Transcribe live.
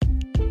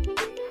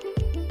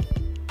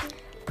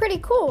Pretty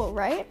cool,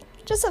 right?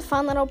 Just a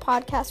fun little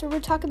podcast where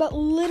we talk about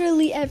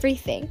literally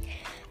everything.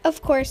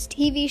 Of course,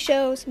 TV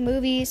shows,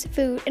 movies,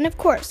 food, and of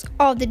course,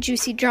 all the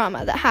juicy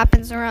drama that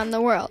happens around the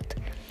world.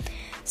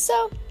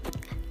 So,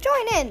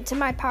 join in to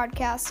my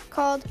podcast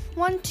called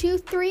 1, 2,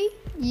 3,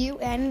 You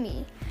and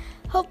Me.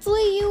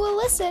 Hopefully you will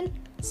listen.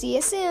 See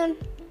you soon.